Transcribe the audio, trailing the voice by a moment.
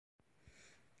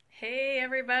Hey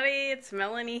everybody, it's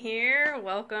Melanie here.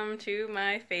 Welcome to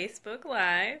my Facebook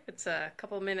Live. It's a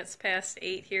couple minutes past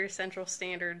 8 here Central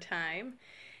Standard Time,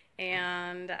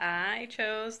 and I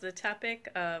chose the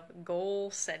topic of goal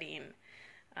setting.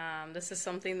 This is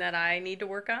something that I need to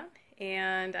work on,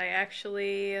 and I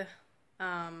actually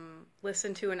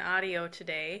listened to an audio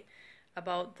today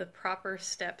about the proper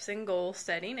steps in goal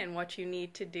setting and what you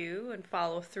need to do and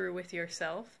follow through with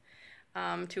yourself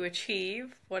to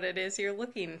achieve what it is you're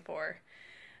looking for.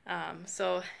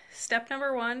 So step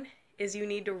number one is you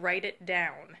need to write it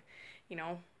down.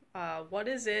 What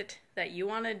is it that you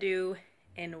want to do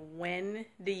and when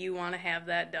do you want to have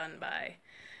that done by?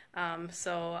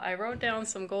 So I wrote down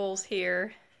some goals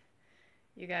here.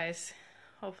 You guys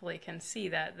hopefully can see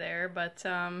that there, but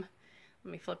let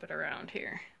me flip it around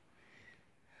here.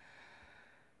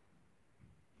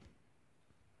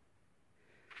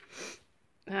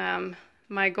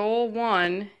 My goal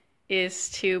one is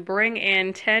to bring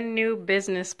in 10 new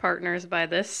business partners by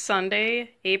this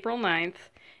Sunday, April 9th,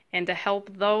 and to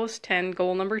help those 10,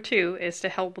 goal number two is to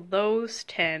help those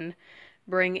 10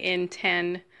 bring in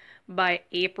 10 by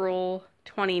April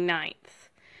 29th.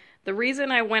 The reason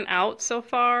I went out so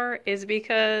far is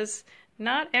because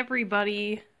not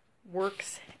everybody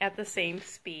works at the same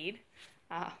speed.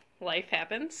 Life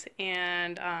happens,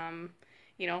 and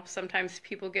sometimes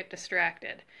people get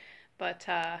distracted. But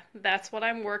that's what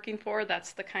I'm working for.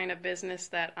 That's the kind of business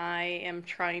that I am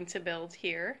trying to build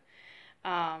here.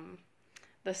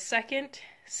 The second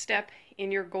step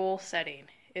in your goal setting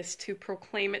is to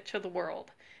proclaim it to the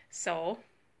world. So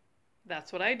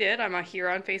that's what I did. I'm here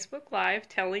on Facebook Live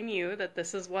telling you that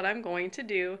this is what I'm going to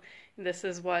do. This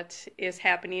is what is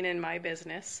happening in my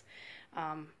business.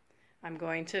 I'm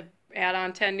going to add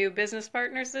on 10 new business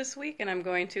partners this week, and I'm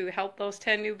going to help those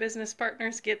 10 new business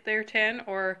partners get their 10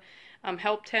 or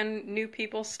help 10 new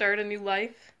people start a new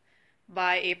life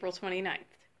by April 29th.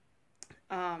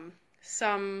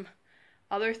 Some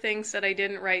other things that I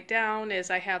didn't write down is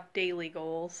I have daily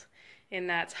goals, and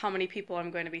that's how many people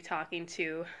I'm going to be talking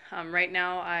to. Right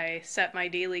now I set my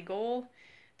daily goal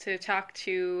to talk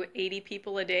to 80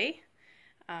 people a day,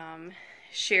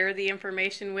 share the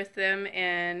information with them,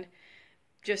 and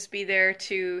just be there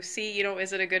to see,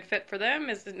 is it a good fit for them?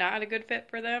 Is it not a good fit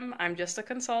for them? I'm just a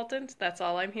consultant. That's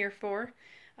all I'm here for.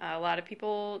 A lot of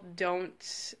people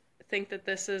don't think that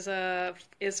this is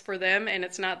for them and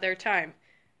it's not their time.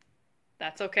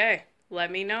 That's okay. Let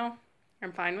me know.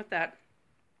 I'm fine with that.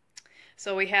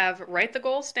 So we have write the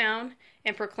goals down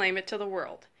and proclaim it to the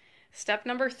world. Step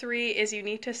number 3 is you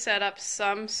need to set up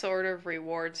some sort of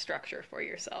reward structure for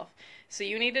yourself. So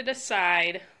you need to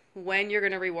decide when you're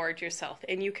going to reward yourself.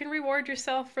 And you can reward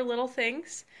yourself for little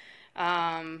things.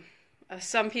 Some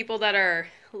people that are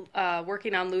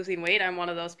working on losing weight, I'm one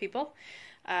of those people,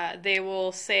 they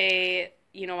will say,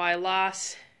 I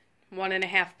lost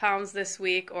 1.5 pounds this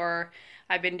week, or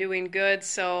I've been doing good,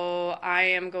 so I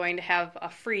am going to have a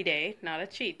free day, not a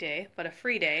cheat day, but a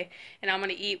free day, and I'm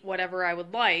going to eat whatever I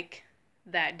would like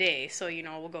that day. So,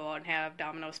 we'll go out and have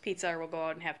Domino's pizza, or we'll go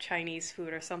out and have Chinese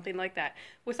food or something like that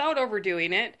without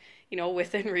overdoing it,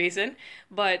 within reason.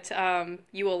 But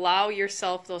you allow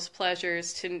yourself those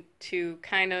pleasures to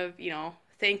kind of,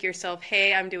 thank yourself,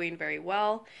 hey, I'm doing very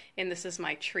well, and this is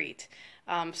my treat.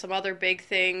 Some other big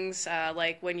things,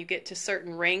 like when you get to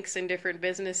certain ranks in different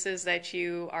businesses that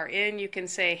you are in, you can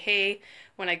say, hey,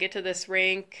 when I get to this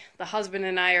rank, the husband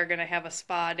and I are going to have a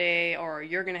spa day, or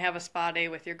you're going to have a spa day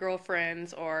with your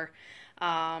girlfriends, or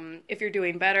if you're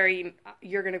doing better,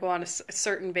 you're going to go on a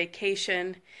certain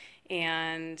vacation,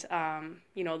 and,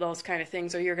 those kind of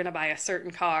things, or you're going to buy a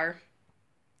certain car,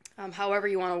 however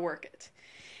you want to work it.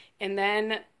 And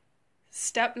then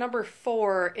step number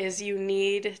 4 is you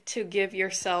need to give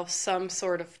yourself some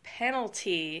sort of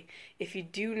penalty if you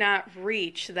do not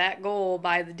reach that goal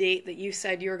by the date that you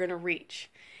said you're going to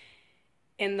reach.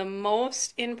 And the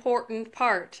most important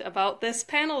part about this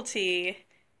penalty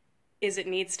is it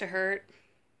needs to hurt.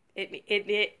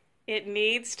 It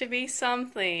needs to be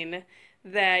something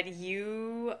that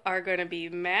you are going to be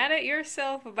mad at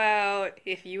yourself about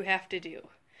if you have to do.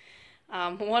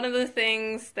 One of the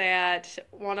things that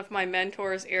one of my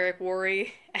mentors, Eric Worre,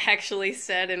 actually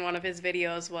said in one of his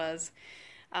videos was,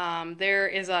 there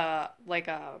is a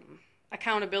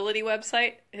accountability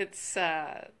website. It's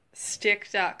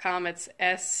stick.com. It's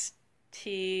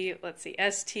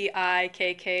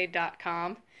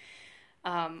stikk.com.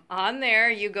 On there,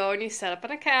 you go and you set up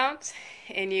an account,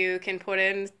 and you can put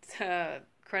in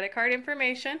credit card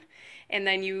information, and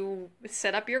then you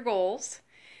set up your goals.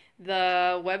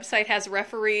 The website has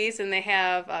referees, and they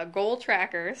have goal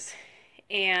trackers,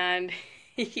 and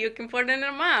you can put an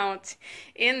amount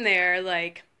in there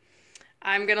like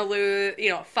I'm gonna lose,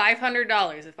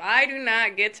 $500. If I do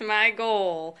not get to my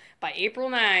goal by April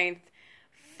 9th,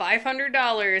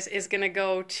 $500 is gonna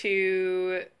go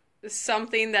to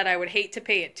something that I would hate to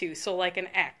pay it to, so like an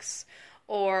X.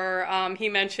 Or he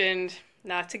mentioned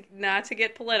not to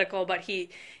get political, but he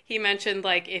mentioned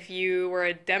like if you were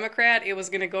a Democrat, it was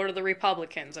going to go to the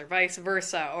Republicans, or vice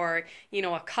versa, or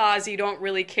a cause you don't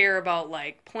really care about,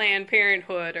 like Planned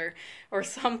Parenthood or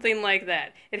something like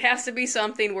that. It has to be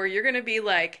something where you're going to be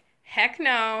like, heck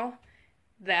no,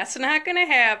 that's not going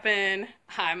to happen.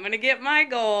 I'm going to get my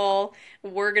goal.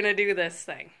 We're going to do this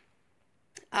thing.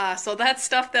 So that's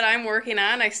stuff that I'm working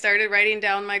on. I started writing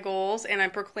down my goals and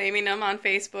I'm proclaiming them on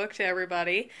Facebook to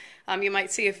everybody. You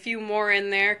might see a few more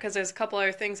in there because there's a couple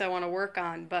other things I want to work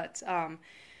on. But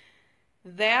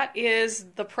that is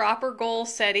the proper goal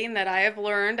setting that I have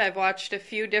learned. I've watched a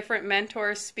few different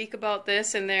mentors speak about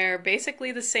this, and they're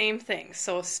basically the same thing.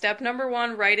 So step number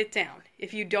 1, write it down.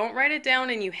 If you don't write it down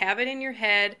and you have it in your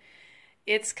head,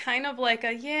 it's kind of like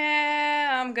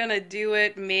yeah, I'm going to do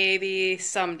it maybe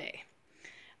someday.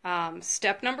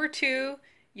 Step number 2,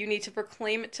 you need to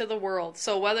proclaim it to the world.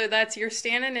 So whether that's you're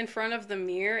standing in front of the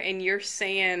mirror and you're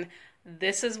saying,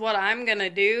 this is what I'm going to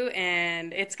do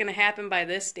and it's going to happen by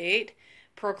this date,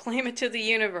 proclaim it to the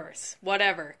universe,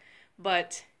 whatever.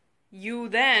 But you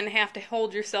then have to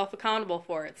hold yourself accountable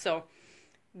for it. So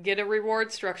get a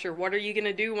reward structure. What are you going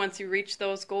to do once you reach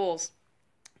those goals?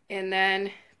 And then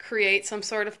create some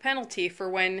sort of penalty for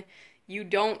when you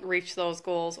don't reach those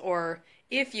goals, or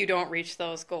if you don't reach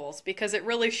those goals, because it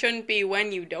really shouldn't be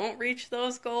when you don't reach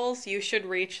those goals. You should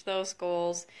reach those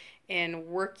goals and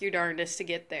work your darndest to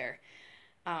get there.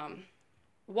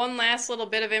 One last little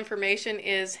bit of information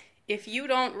is if you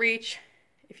don't reach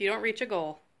a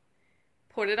goal,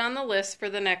 put it on the list for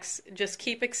the next, just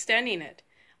keep extending it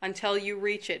until you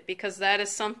reach it, because that is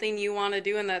something you want to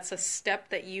do and that's a step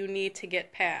that you need to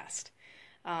get past.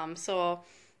 So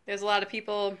there's a lot of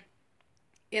people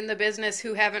in the business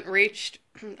who haven't reached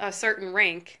a certain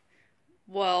rank.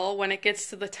 Well, when it gets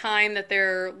to the time that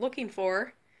they're looking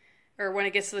for, or when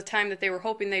it gets to the time that they were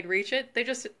hoping they'd reach it, they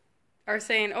just are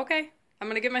saying, okay, I'm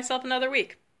going to give myself another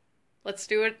week. Let's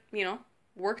do it,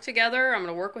 work together. I'm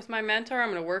going to work with my mentor. I'm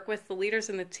going to work with the leaders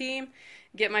in the team,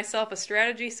 get myself a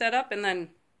strategy set up, and then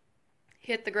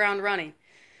hit the ground running.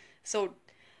 So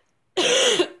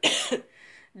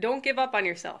don't give up on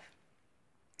yourself.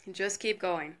 Just keep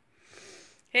going.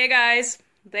 Hey guys,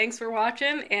 thanks for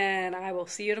watching, and I will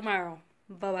see you tomorrow.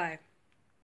 Bye-bye.